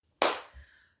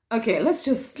Okay, let's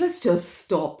just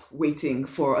stop waiting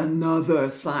for another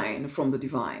sign from the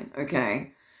divine,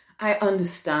 okay? I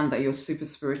understand that you're super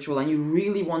spiritual and you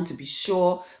really want to be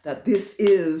sure that this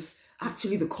is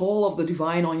actually the call of the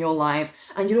divine on your life,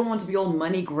 and you don't want to be all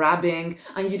money grabbing,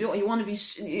 and you want to be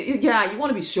you want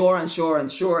to be sure and sure and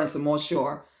sure and some more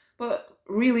sure. But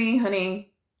really,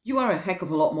 honey, you are a heck of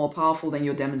a lot more powerful than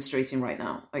you're demonstrating right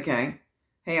now, okay?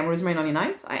 Hey, I'm Rosemary Nonny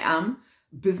Knight. I am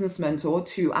business mentor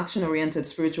to action-oriented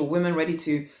spiritual women ready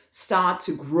to start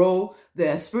to grow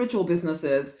their spiritual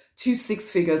businesses to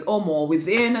 6 figures or more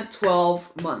within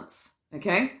 12 months.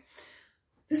 Okay?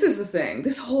 This is the thing.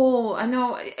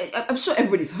 I'm sure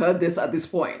everybody's heard this at this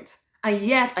point. And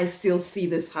yet I still see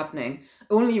this happening.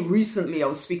 Only recently I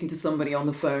was speaking to somebody on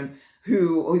the phone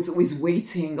who is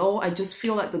waiting. Oh, I just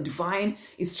feel like the divine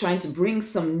is trying to bring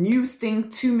some new thing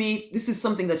to me. This is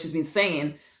something that she's been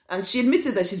saying. And she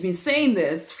admitted that she's been saying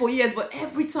this for years, but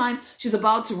every time she's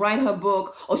about to write her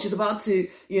book or she's about to,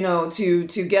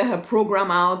 to get her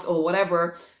program out or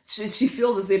whatever, she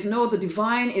feels as if, no, the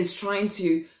divine is trying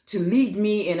to lead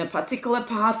me in a particular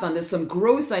path, and there's some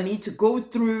growth I need to go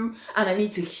through, and I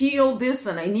need to heal this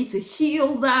and I need to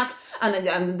heal that.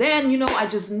 And then, I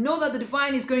just know that the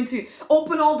divine is going to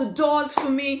open all the doors for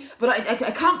me, but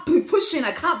I can't be pushing.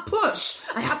 I can't push.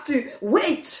 I have to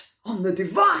wait on the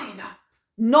divine.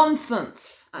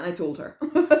 Nonsense. And I told her,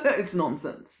 it's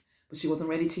nonsense. But she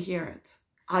wasn't ready to hear it.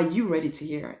 Are you ready to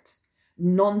hear it?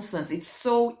 Nonsense. It's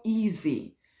so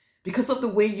easy because of the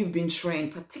way you've been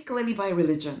trained, particularly by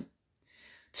religion,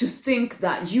 to think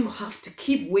that you have to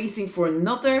keep waiting for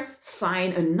another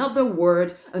sign, another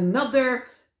word, another,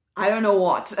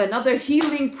 another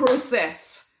healing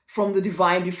process from the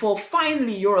divine before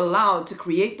finally you're allowed to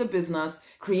create the business,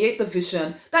 create the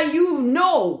vision that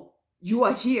you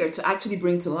are here to actually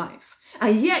bring to life.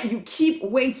 And yet you keep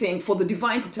waiting for the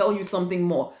divine to tell you something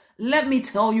more. Let me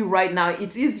tell you right now,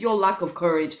 it is your lack of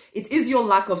courage. It is your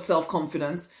lack of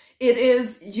self-confidence. It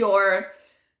is your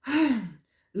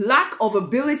lack of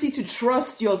ability to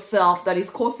trust yourself that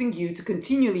is causing you to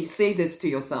continually say this to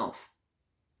yourself.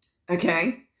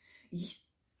 Okay?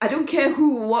 I don't care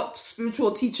what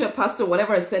spiritual teacher, pastor,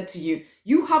 whatever has said to you.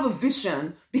 You have a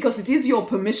vision because it is your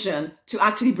permission to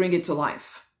actually bring it to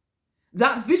life.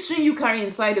 That vision you carry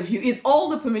inside of you is all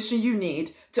the permission you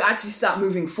need to actually start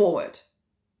moving forward.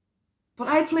 But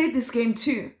I played this game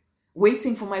too,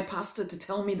 waiting for my pastor to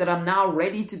tell me that I'm now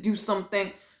ready to do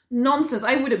something. Nonsense.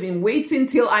 I would have been waiting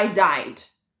till I died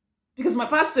because my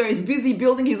pastor is busy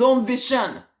building his own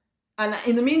vision. And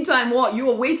in the meantime,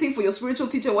 you are waiting for your spiritual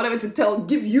teacher, whatever, to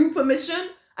give you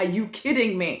permission? Are you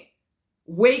kidding me?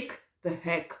 Wake the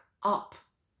heck up.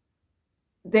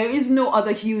 There is no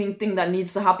other healing thing that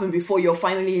needs to happen before you're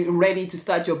finally ready to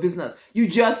start your business. You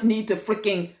just need to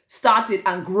freaking start it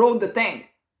and grow the thing.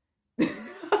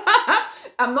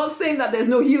 I'm not saying that there's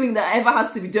no healing that ever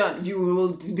has to be done. You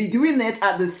will be doing it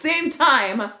at the same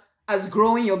time as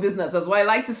growing your business. That's why I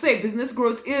like to say business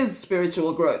growth is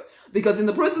spiritual growth. Because in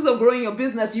the process of growing your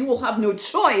business, you will have no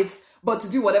choice but to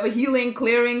do whatever healing,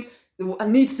 clearing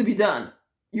needs to be done.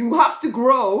 You have to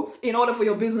grow in order for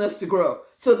your business to grow.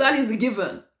 So that is a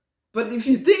given. But if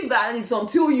you think that it's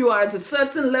until you are at a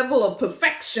certain level of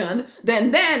perfection,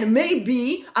 then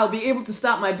maybe I'll be able to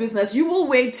start my business. You will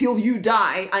wait till you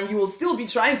die and you will still be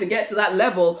trying to get to that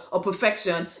level of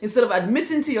perfection instead of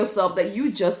admitting to yourself that you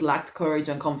just lacked courage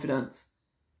and confidence.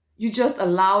 You just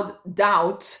allowed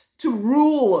doubt to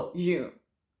rule you.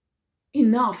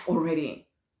 Enough already.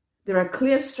 There are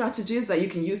clear strategies that you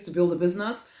can use to build a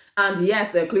business. And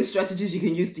yes, there are clear strategies you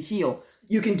can use to heal.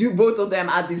 You can do both of them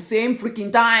at the same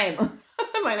freaking time.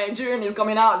 My Nigerian is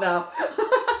coming out now.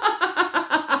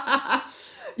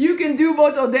 You can do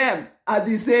both of them at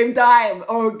the same time,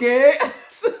 okay?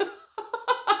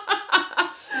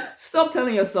 Stop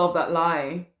telling yourself that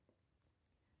lie.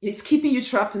 It's keeping you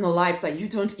trapped in a life that you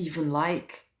don't even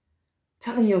like.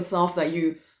 Telling yourself that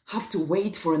you have to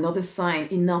wait for another sign.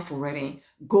 Enough already.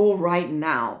 Go right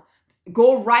now.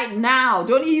 Go right now.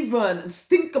 Don't even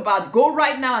think about it. Go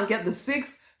right now and get the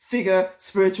 6-figure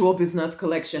spiritual business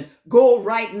collection. Go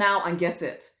right now and get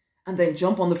it. And then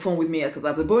jump on the phone with me because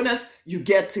as a bonus, you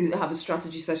get to have a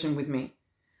strategy session with me.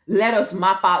 Let us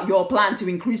map out your plan to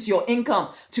increase your income,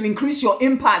 to increase your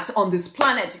impact on this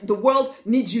planet. The world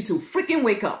needs you to freaking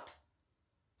wake up.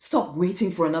 Stop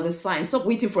waiting for another sign. Stop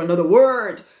waiting for another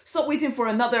word. Stop waiting for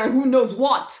another who knows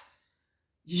what.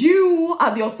 You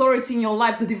are the authority in your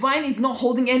life. The divine is not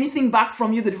holding anything back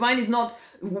from you. The divine is not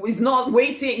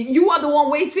waiting. You are the one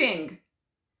waiting.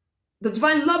 The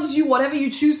divine loves you, whatever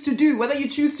you choose to do, whether you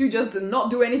choose to just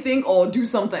not do anything or do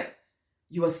something.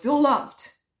 You are still loved.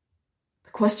 The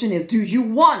The question is, do you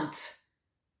want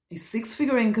a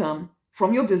 6-figure income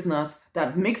from your business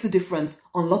that makes a difference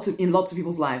in lots of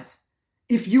people's lives?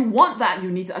 If you want that, you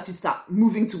need to actually start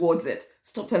moving towards it.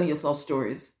 Stop telling yourself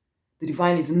stories. The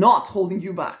divine is not holding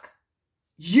you back.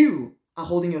 You are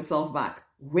holding yourself back.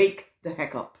 Wake the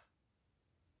heck up.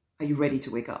 Are you ready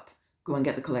to wake up? Go and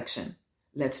get the collection.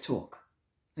 Let's talk.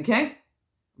 Okay?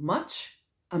 Much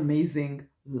amazing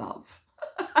love.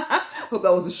 Hope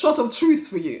that was a shot of truth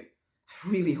for you. I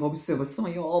really hope so. So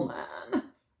y'all,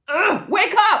 man.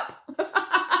 Wake up!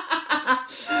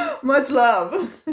 Much love.